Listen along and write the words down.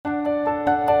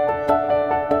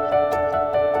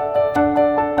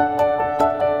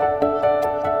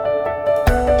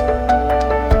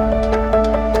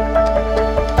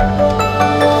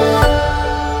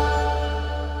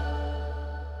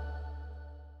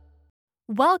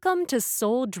Welcome to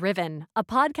Soul Driven, a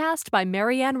podcast by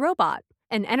Marianne Robot,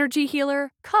 an energy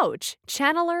healer, coach,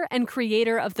 channeler, and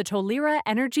creator of the Tolera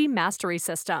Energy Mastery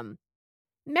System.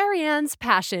 Marianne's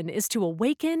passion is to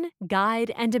awaken,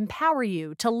 guide, and empower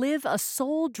you to live a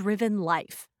soul-driven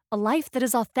life. A life that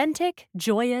is authentic,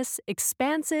 joyous,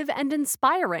 expansive, and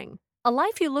inspiring. A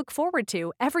life you look forward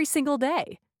to every single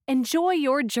day. Enjoy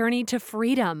your journey to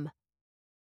freedom.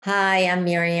 Hi, I'm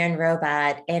Marianne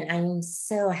Robot, and I'm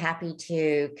so happy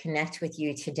to connect with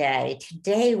you today.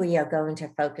 Today, we are going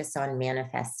to focus on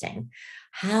manifesting.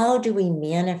 How do we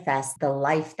manifest the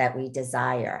life that we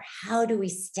desire? How do we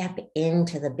step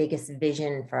into the biggest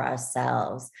vision for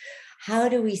ourselves? How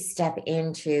do we step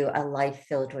into a life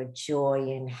filled with joy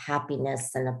and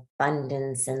happiness and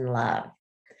abundance and love?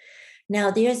 Now,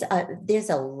 there's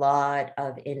a lot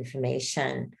of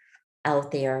information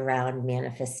out there around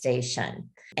manifestation,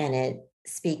 and it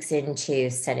speaks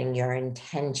into setting your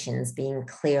intentions, being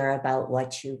clear about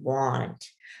what you want,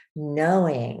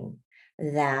 knowing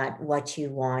that what you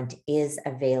want is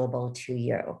available to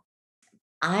you.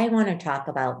 I want to talk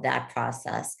about that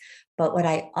process, but what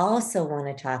I also want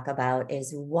to talk about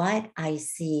is what I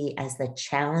see as the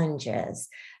challenges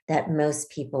that most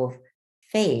people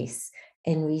face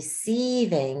in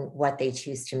receiving what they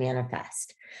choose to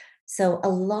manifest. So, a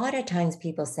lot of times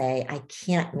people say, I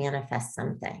can't manifest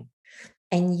something.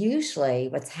 And usually,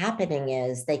 what's happening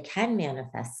is they can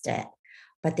manifest it,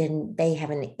 but then they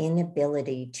have an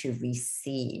inability to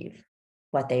receive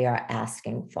what they are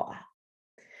asking for.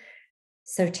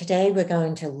 So, today we're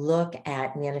going to look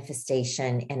at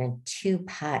manifestation in a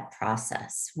two-part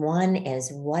process. One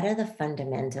is, what are the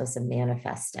fundamentals of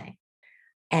manifesting?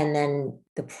 And then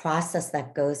the process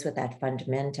that goes with that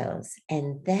fundamentals,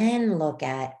 and then look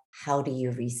at how do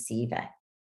you receive it.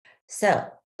 So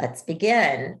let's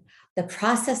begin. The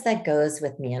process that goes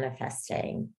with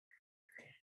manifesting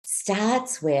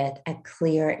starts with a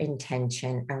clear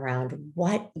intention around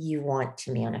what you want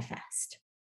to manifest.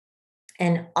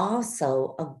 And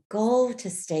also a goal to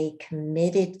stay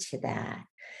committed to that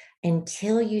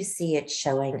until you see it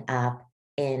showing up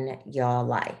in your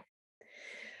life.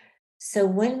 So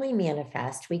when we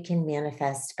manifest, we can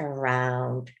manifest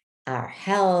around our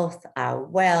health, our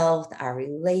wealth, our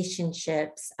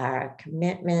relationships, our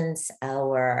commitments,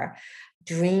 our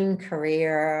dream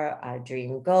career, our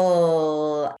dream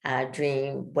goal, our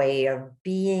dream way of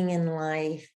being in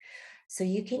life. So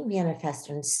you can manifest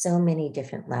on so many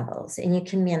different levels, and you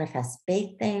can manifest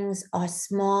big things or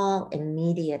small,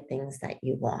 immediate things that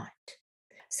you want.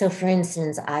 So, for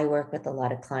instance, I work with a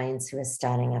lot of clients who are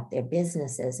starting up their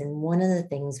businesses. And one of the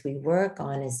things we work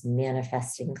on is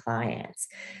manifesting clients.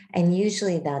 And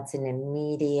usually that's an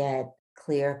immediate,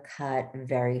 clear cut,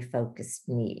 very focused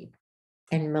need.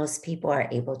 And most people are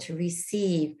able to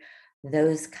receive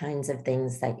those kinds of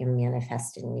things that you're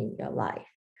manifesting in your life.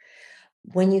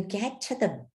 When you get to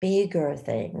the bigger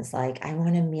things, like I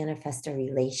want to manifest a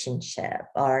relationship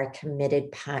or a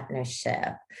committed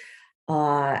partnership,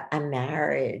 or a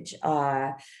marriage,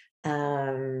 or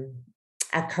um,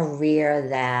 a career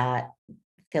that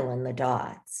fill in the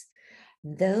dots.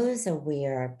 Those are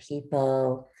where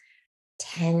people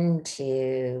tend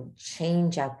to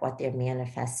change up what they're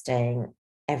manifesting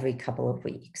every couple of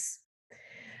weeks.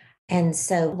 And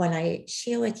so when I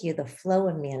share with you the flow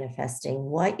of manifesting,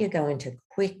 what you're going to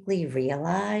quickly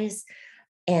realize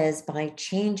is by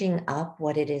changing up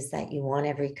what it is that you want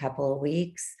every couple of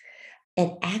weeks,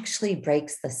 it actually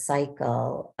breaks the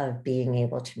cycle of being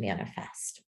able to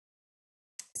manifest.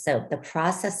 So the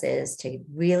process is to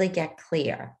really get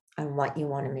clear on what you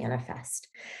want to manifest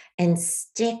and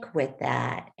stick with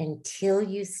that until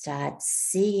you start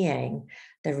seeing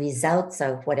the results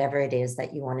of whatever it is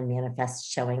that you want to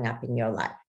manifest showing up in your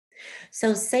life.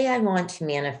 So, say I want to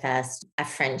manifest a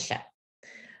friendship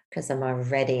because I'm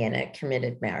already in a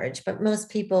committed marriage, but most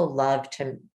people love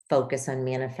to focus on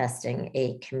manifesting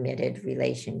a committed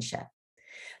relationship.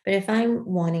 But if I'm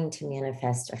wanting to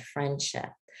manifest a friendship,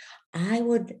 I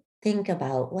would think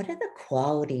about what are the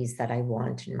qualities that I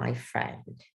want in my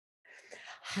friend?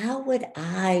 How would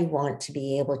I want to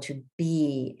be able to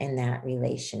be in that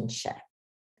relationship?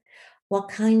 What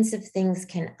kinds of things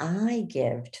can I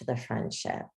give to the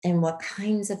friendship? And what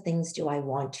kinds of things do I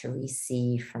want to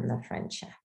receive from the friendship?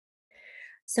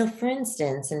 So, for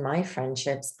instance, in my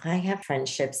friendships, I have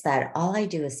friendships that all I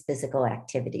do is physical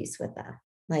activities with them.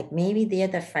 Like maybe they're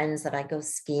the friends that I go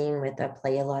skiing with or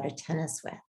play a lot of tennis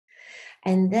with.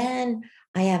 And then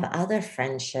I have other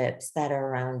friendships that are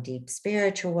around deep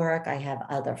spiritual work. I have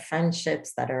other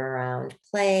friendships that are around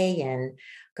play and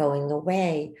going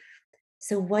away.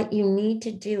 So, what you need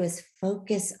to do is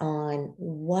focus on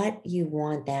what you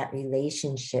want that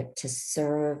relationship to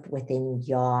serve within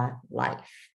your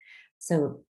life.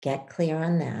 So, get clear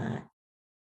on that.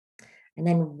 And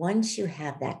then, once you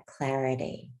have that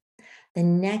clarity, the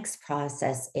next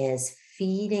process is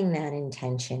feeding that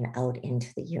intention out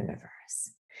into the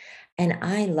universe. And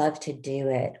I love to do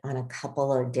it on a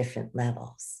couple of different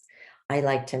levels. I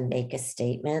like to make a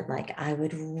statement like, I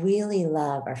would really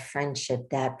love a friendship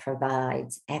that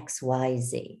provides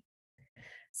XYZ.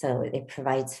 So it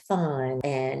provides fun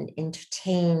and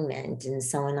entertainment, and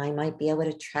someone I might be able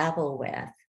to travel with,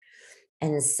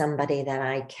 and somebody that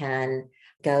I can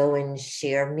go and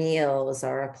share meals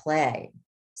or a play.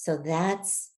 So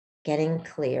that's getting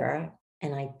clear.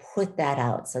 And I put that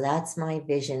out. So that's my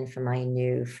vision for my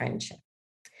new friendship.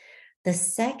 The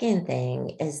second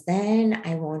thing is then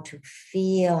I want to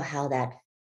feel how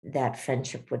that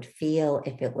friendship would feel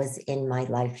if it was in my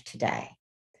life today.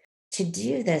 To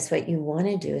do this, what you want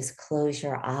to do is close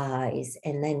your eyes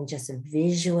and then just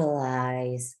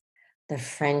visualize the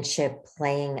friendship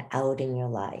playing out in your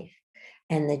life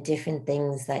and the different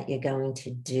things that you're going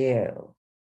to do.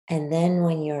 And then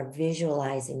when you're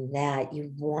visualizing that,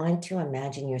 you want to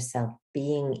imagine yourself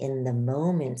being in the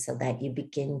moment so that you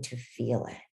begin to feel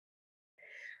it.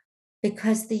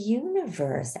 Because the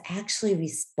universe actually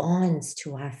responds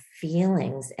to our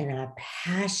feelings and our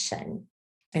passion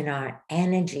and our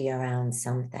energy around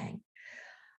something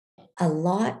a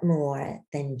lot more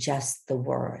than just the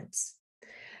words.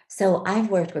 So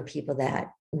I've worked with people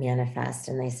that manifest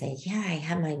and they say, yeah, I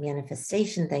have my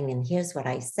manifestation thing and here's what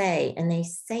I say. And they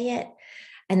say it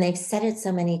and they've said it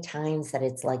so many times that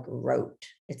it's like rote.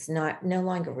 It's not no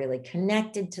longer really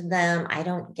connected to them. I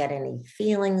don't get any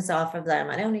feelings off of them.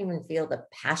 I don't even feel the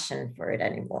passion for it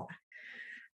anymore.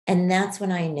 And that's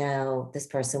when I know this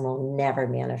person will never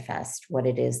manifest what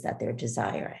it is that they're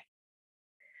desiring.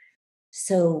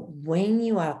 So when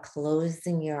you are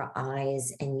closing your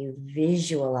eyes and you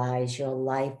visualize your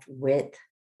life with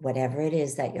whatever it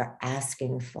is that you're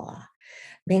asking for,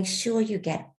 make sure you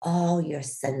get all your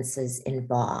senses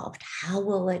involved. How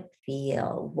will it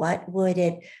feel? What would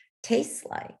it taste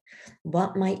like?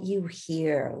 What might you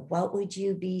hear? What would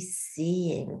you be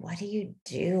seeing? What are you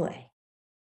doing?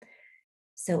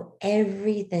 So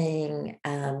everything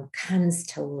comes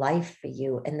to life for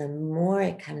you. And the more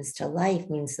it comes to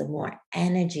life means the more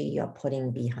energy you're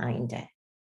putting behind it.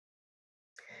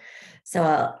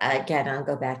 So again, I'll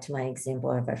go back to my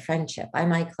example of a friendship. I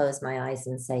might close my eyes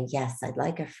and say, yes, I'd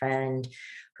like a friend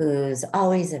who's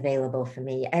always available for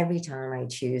me every time I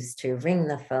choose to ring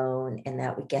the phone and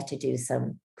that we get to do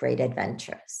some great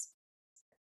adventures.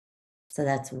 So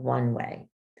that's one way.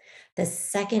 The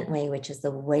second way, which is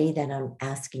the way that I'm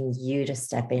asking you to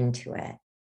step into it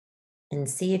and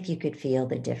see if you could feel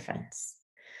the difference.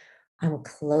 I'm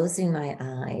closing my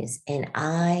eyes and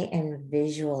I am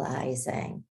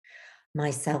visualizing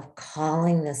myself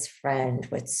calling this friend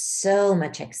with so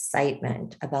much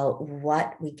excitement about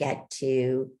what we get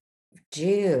to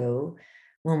do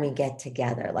when we get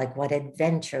together. Like, what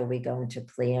adventure are we going to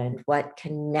plan? What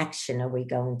connection are we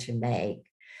going to make?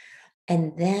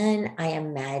 And then I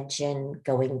imagine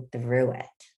going through it.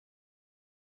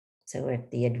 So if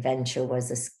the adventure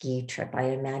was a ski trip,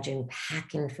 I imagine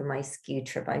packing for my ski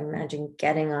trip. I imagine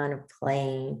getting on a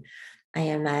plane. I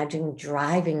imagine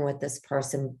driving with this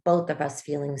person, both of us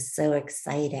feeling so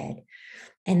excited.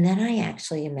 And then I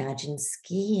actually imagine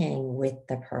skiing with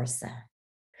the person.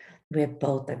 We're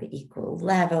both of equal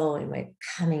level and we're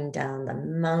coming down the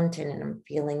mountain and I'm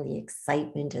feeling the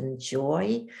excitement and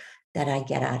joy that I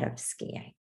get out of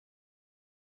skiing.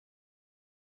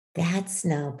 That's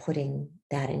now putting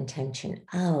that intention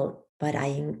out, but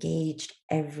I engaged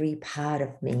every part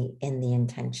of me in the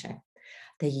intention.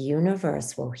 The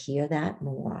universe will hear that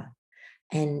more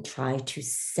and try to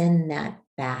send that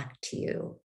back to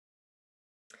you.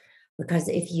 Because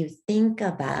if you think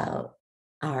about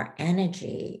our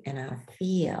energy and our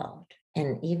field,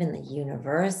 and even the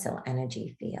universal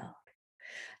energy field,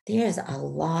 there's a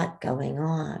lot going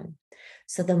on.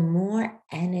 So the more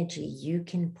energy you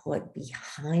can put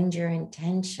behind your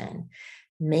intention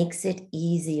makes it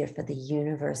easier for the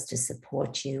universe to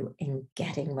support you in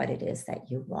getting what it is that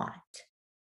you want.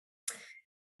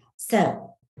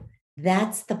 So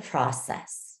that's the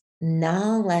process.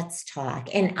 Now let's talk.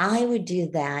 And I would do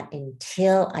that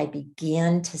until I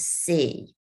began to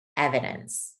see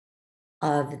evidence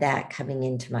of that coming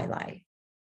into my life.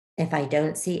 If I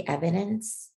don't see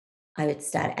evidence, I would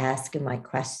start asking my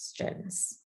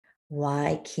questions.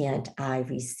 Why can't I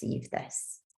receive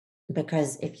this?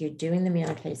 Because if you're doing the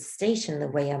manifestation the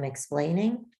way I'm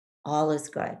explaining, all is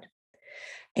good.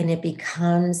 And it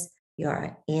becomes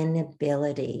your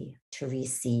inability to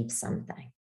receive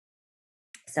something.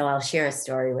 So I'll share a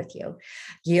story with you.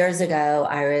 Years ago,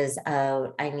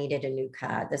 I needed a new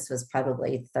car. This was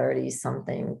probably 30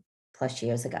 something plus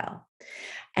years ago.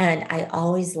 And I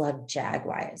always loved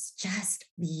Jaguars, just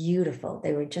beautiful.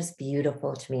 They were just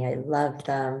beautiful to me. I loved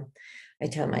them. I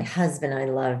told my husband I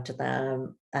loved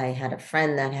them. I had a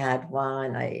friend that had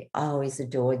one. I always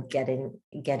adored getting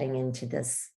into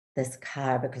this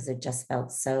car because it just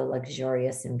felt so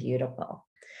luxurious and beautiful.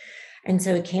 And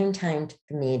so it came time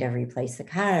for me to replace the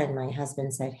car. And my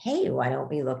husband said, "Hey, why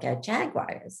don't we look at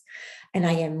Jaguars?" And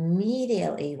I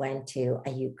immediately went to,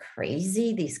 "Are you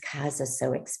crazy? These cars are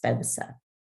so expensive."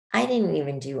 I didn't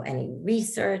even do any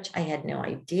research. I had no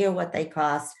idea what they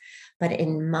cost. But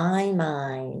in my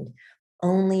mind,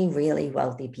 only really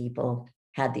wealthy people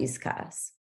had these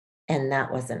cars. And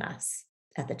that wasn't us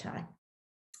at the time.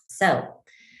 So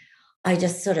I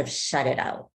just sort of shut it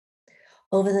out.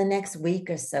 Over the next week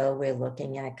or so, we're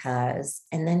looking at cars.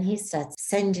 And then he starts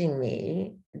sending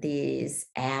me these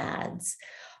ads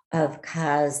of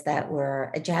cars that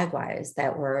were Jaguars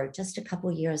that were just a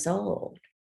couple years old.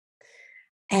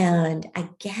 And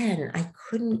again, I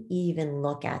couldn't even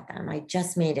look at them. I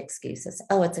just made excuses.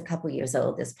 Oh, it's a couple years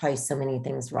old. There's probably so many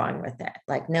things wrong with it.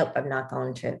 Like, nope, I'm not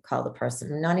going to call the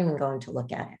person. I'm not even going to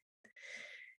look at it.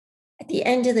 At the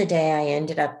end of the day, I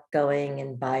ended up going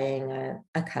and buying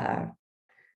a car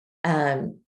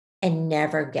and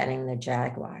never getting the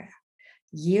Jaguar.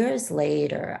 Years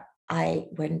later, I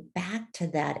went back to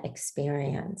that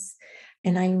experience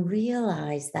and I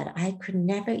realized that I could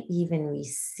never even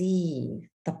receive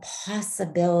the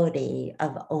possibility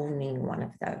of owning one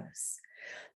of those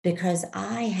because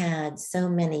I had so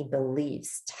many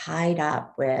beliefs tied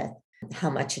up with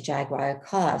how much a Jaguar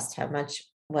cost, how much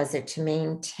was it to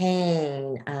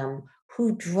maintain,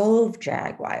 who drove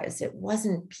Jaguars. It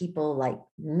wasn't people like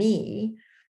me,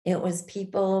 it was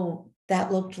people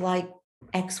that looked like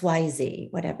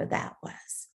XYZ, whatever that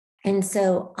was. And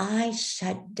so I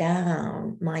shut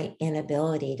down my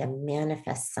inability to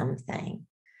manifest something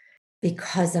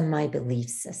because of my belief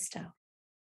system,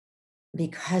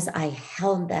 because I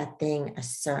held that thing a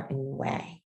certain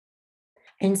way.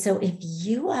 And so if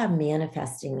you are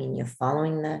manifesting and you're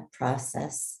following the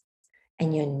process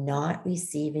and you're not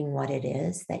receiving what it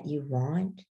is that you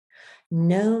want,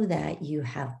 know that you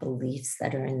have beliefs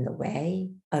that are in the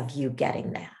way of you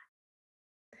getting that.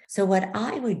 So, what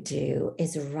I would do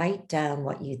is write down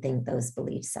what you think those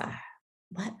beliefs are.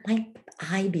 What might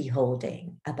I be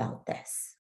holding about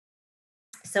this?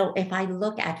 So, if I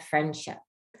look at friendship,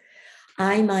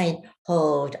 I might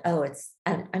hold, oh,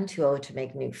 I'm too old to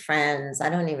make new friends. I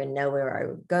don't even know where I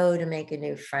would go to make a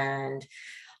new friend.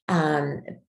 Um,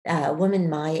 Women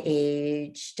my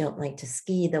age don't like to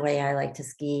ski the way I like to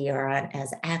ski or aren't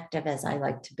as active as I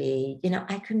like to be.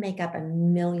 I could make up a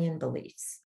million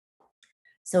beliefs.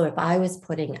 So if I was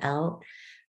putting out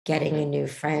getting a new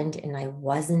friend and I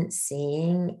wasn't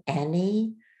seeing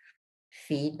any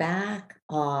feedback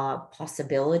or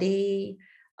possibility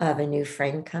of a new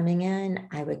friend coming in,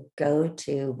 I would go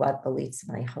to what beliefs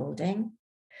am I holding?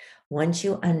 Once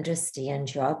you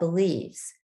understand your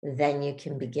beliefs, then you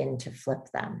can begin to flip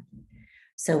them.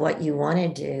 So, what you want to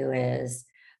do is,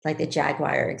 like the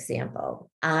Jaguar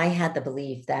example, I had the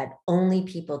belief that only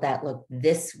people that look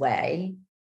this way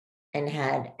and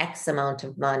had X amount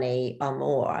of money or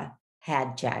more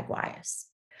had Jaguars.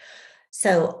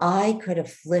 So I could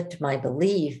have flipped my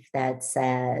belief that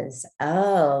says,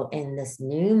 oh, in this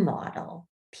new model,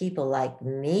 people like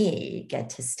me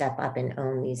get to step up and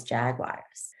own these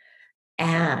Jaguars.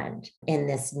 And in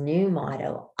this new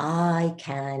model, I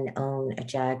can own a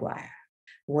Jaguar.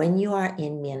 When you are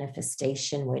in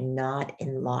manifestation, we're not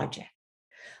in logic.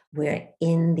 We're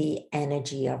in the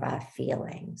energy of our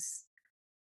feelings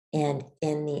and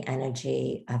in the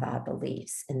energy of our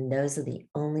beliefs. And those are the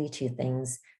only two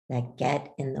things that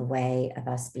get in the way of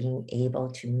us being able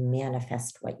to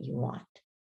manifest what you want.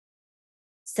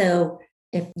 So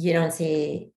if you don't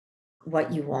see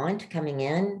what you want coming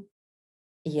in,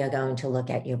 you're going to look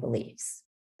at your beliefs.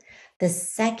 The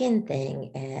second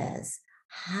thing is,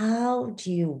 how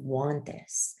do you want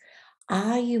this?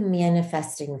 Are you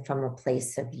manifesting from a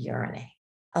place of yearning?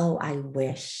 Oh, I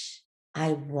wish,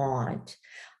 I want,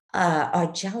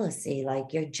 or jealousy,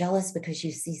 like you're jealous because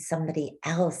you see somebody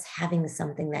else having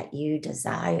something that you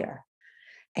desire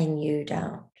and you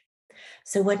don't.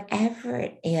 So, whatever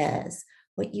it is,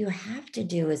 what you have to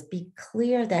do is be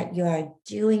clear that you are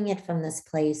doing it from this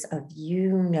place of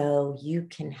you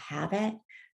can have it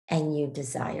and you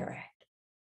desire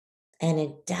it. And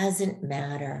it doesn't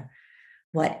matter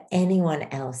what anyone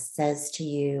else says to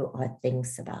you or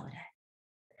thinks about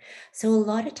it. So, a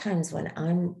lot of times when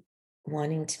I'm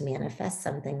wanting to manifest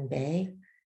something big,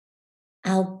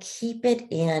 I'll keep it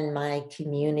in my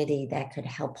community that could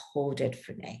help hold it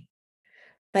for me.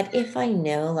 But if I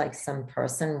know like some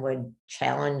person would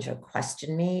challenge or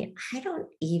question me, I don't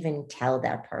even tell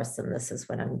that person this is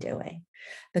what I'm doing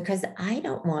because I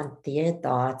don't want their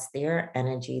thoughts, their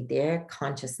energy, their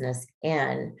consciousness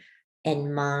in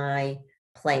my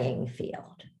playing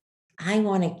field. I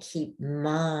want to keep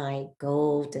my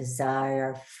goal,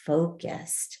 desire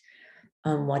focused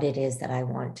on what it is that I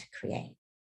want to create.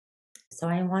 So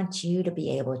I want you to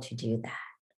be able to do that.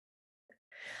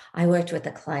 I worked with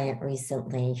a client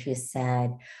recently who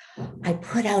said, I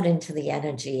put out into the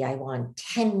energy, I want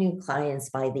 10 new clients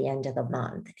by the end of the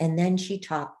month. And then she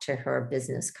talked to her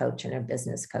business coach, and her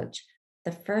business coach,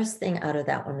 the first thing out of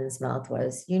that woman's mouth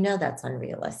was, that's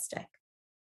unrealistic.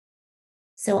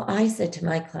 So I said to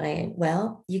my client,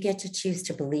 well, you get to choose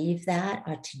to believe that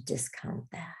or to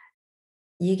discount that.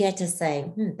 You get to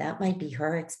say, that might be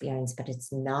her experience, but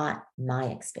it's not my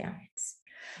experience.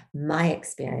 My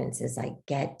experience is I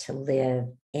get to live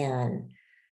in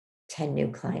 10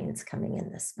 new clients coming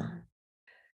in this month.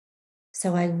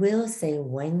 So I will say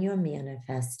when you're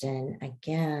manifesting,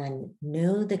 again,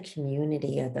 know the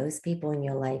community or those people in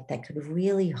your life that could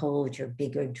really hold your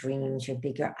bigger dreams, your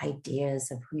bigger ideas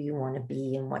of who you want to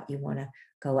be and what you want to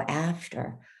go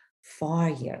after for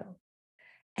you.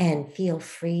 And feel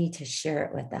free to share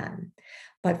it with them.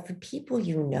 But for people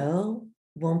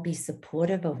won't be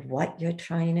supportive of what you're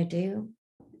trying to do,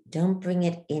 don't bring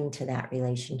it into that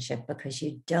relationship because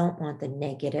you don't want the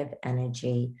negative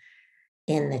energy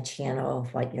in the channel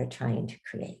of what you're trying to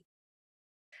create.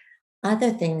 Other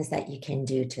things that you can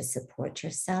do to support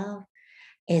yourself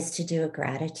is to do a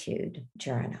gratitude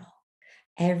journal.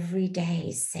 Every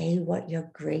day, say what you're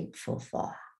grateful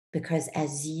for. Because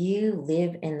as you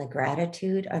live in the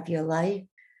gratitude of your life,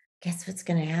 guess what's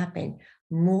going to happen?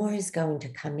 More is going to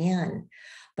come in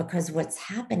because what's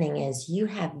happening is you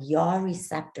have your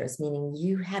receptors, meaning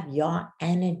you have your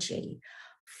energy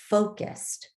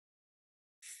focused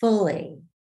fully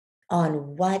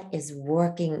on what is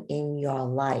working in your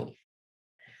life.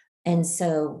 And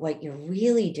so, what you're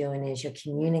really doing is you're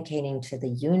communicating to the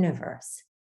universe.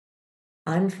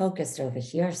 I'm focused over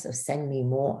here, so send me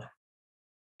more.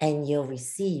 And you'll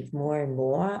receive more and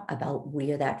more about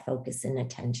where that focus and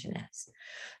attention is.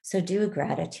 So do a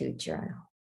gratitude journal,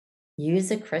 use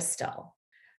a crystal,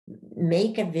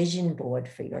 make a vision board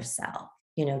for yourself,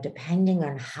 depending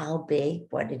on how big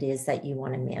what it is that you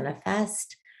want to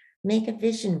manifest, make a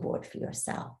vision board for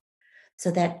yourself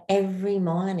so that every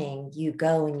morning you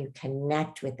go and you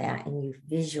connect with that and you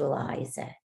visualize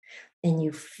it and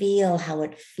you feel how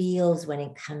it feels when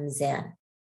it comes in.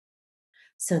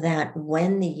 So that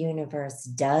when the universe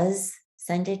does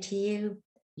send it to you,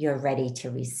 you're ready to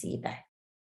receive it.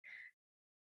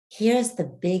 Here's the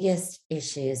biggest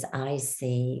issues I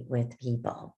see with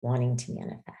people wanting to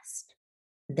manifest.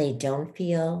 They don't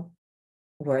feel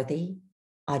worthy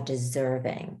or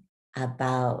deserving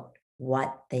about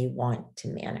what they want to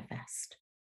manifest.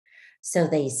 So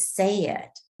they say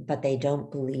it, but they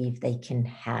don't believe they can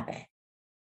have it.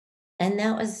 And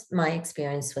that was my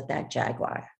experience with that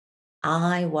Jaguar.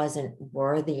 I wasn't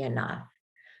worthy enough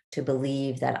to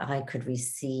believe that I could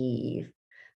receive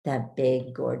that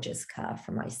big, gorgeous car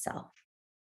for myself.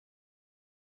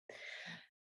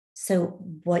 So,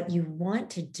 what you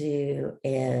want to do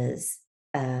is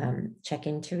check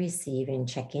into receiving,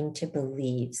 check into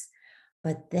beliefs,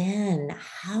 but then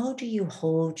how do you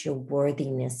hold your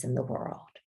worthiness in the world?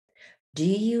 Do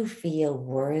you feel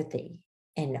worthy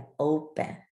and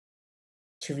open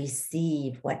to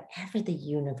receive whatever the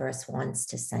universe wants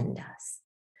to send us?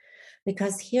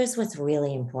 Because here's what's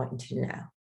really important to know.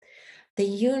 The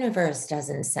universe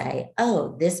doesn't say,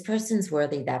 oh, this person's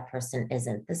worthy, that person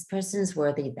isn't. This person's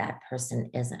worthy, that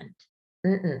person isn't.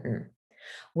 Mm-mm-mm.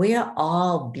 We are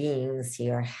all beings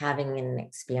here having an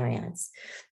experience.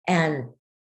 And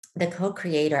the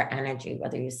co-creator energy,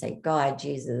 whether you say God,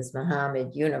 Jesus,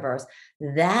 Muhammad, universe,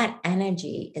 that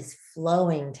energy is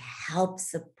flowing to help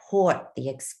support the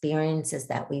experiences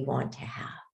that we want to have.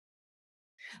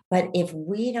 But if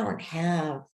we don't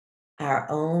have our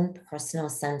own personal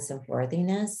sense of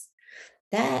worthiness,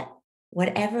 that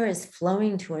whatever is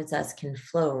flowing towards us can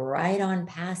flow right on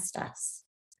past us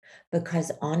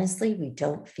because honestly, we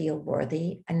don't feel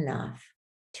worthy enough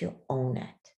to own it.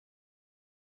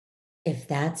 If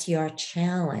that's your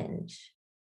challenge,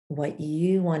 what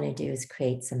you want to do is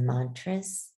create some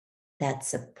mantras that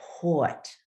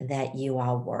support that you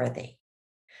are worthy.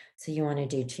 So you want to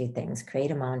do two things: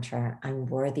 create a mantra, I'm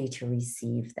worthy to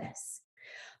receive this.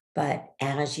 But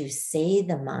as you say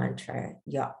the mantra,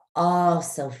 you're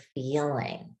also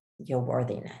feeling your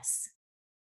worthiness.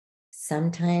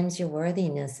 Sometimes your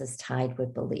worthiness is tied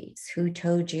with beliefs. Who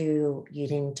told you you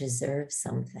didn't deserve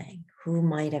something? Who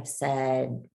might have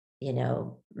said,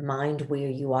 mind where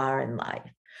you are in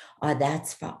life? Or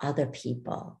that's for other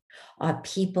people, or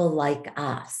people like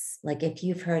us. Like if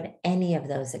you've heard any of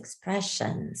those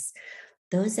expressions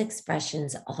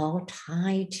all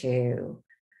tie to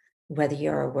whether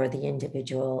you're a worthy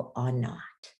individual or not.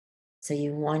 So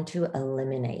you want to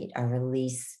eliminate or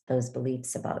release those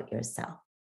beliefs about yourself.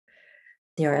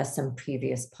 There are some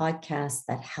previous podcasts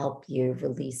that help you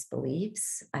release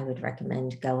beliefs. I would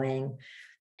recommend going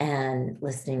and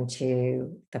listening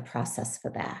to the process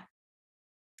for that.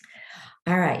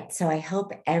 All right. So I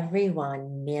hope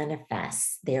everyone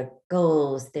manifests their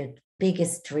goals, their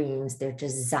biggest dreams, their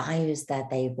desires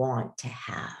that they want to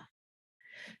have.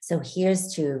 So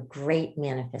here's to great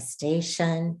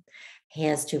manifestation.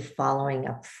 Here's to following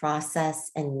a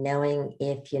process and knowing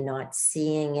if you're not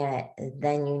seeing it,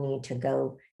 then you need to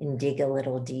go and dig a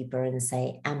little deeper and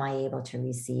say, am I able to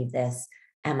receive this?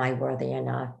 Am I worthy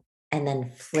enough? And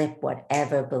then flip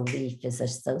whatever belief is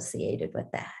associated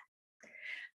with that.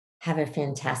 Have a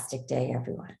fantastic day,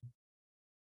 everyone.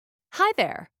 Hi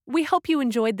there. We hope you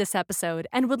enjoyed this episode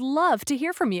and would love to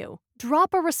hear from you.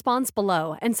 Drop a response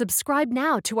below and subscribe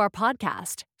now to our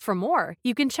podcast. For more,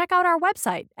 you can check out our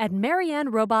website at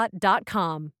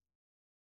mariannerobot.com.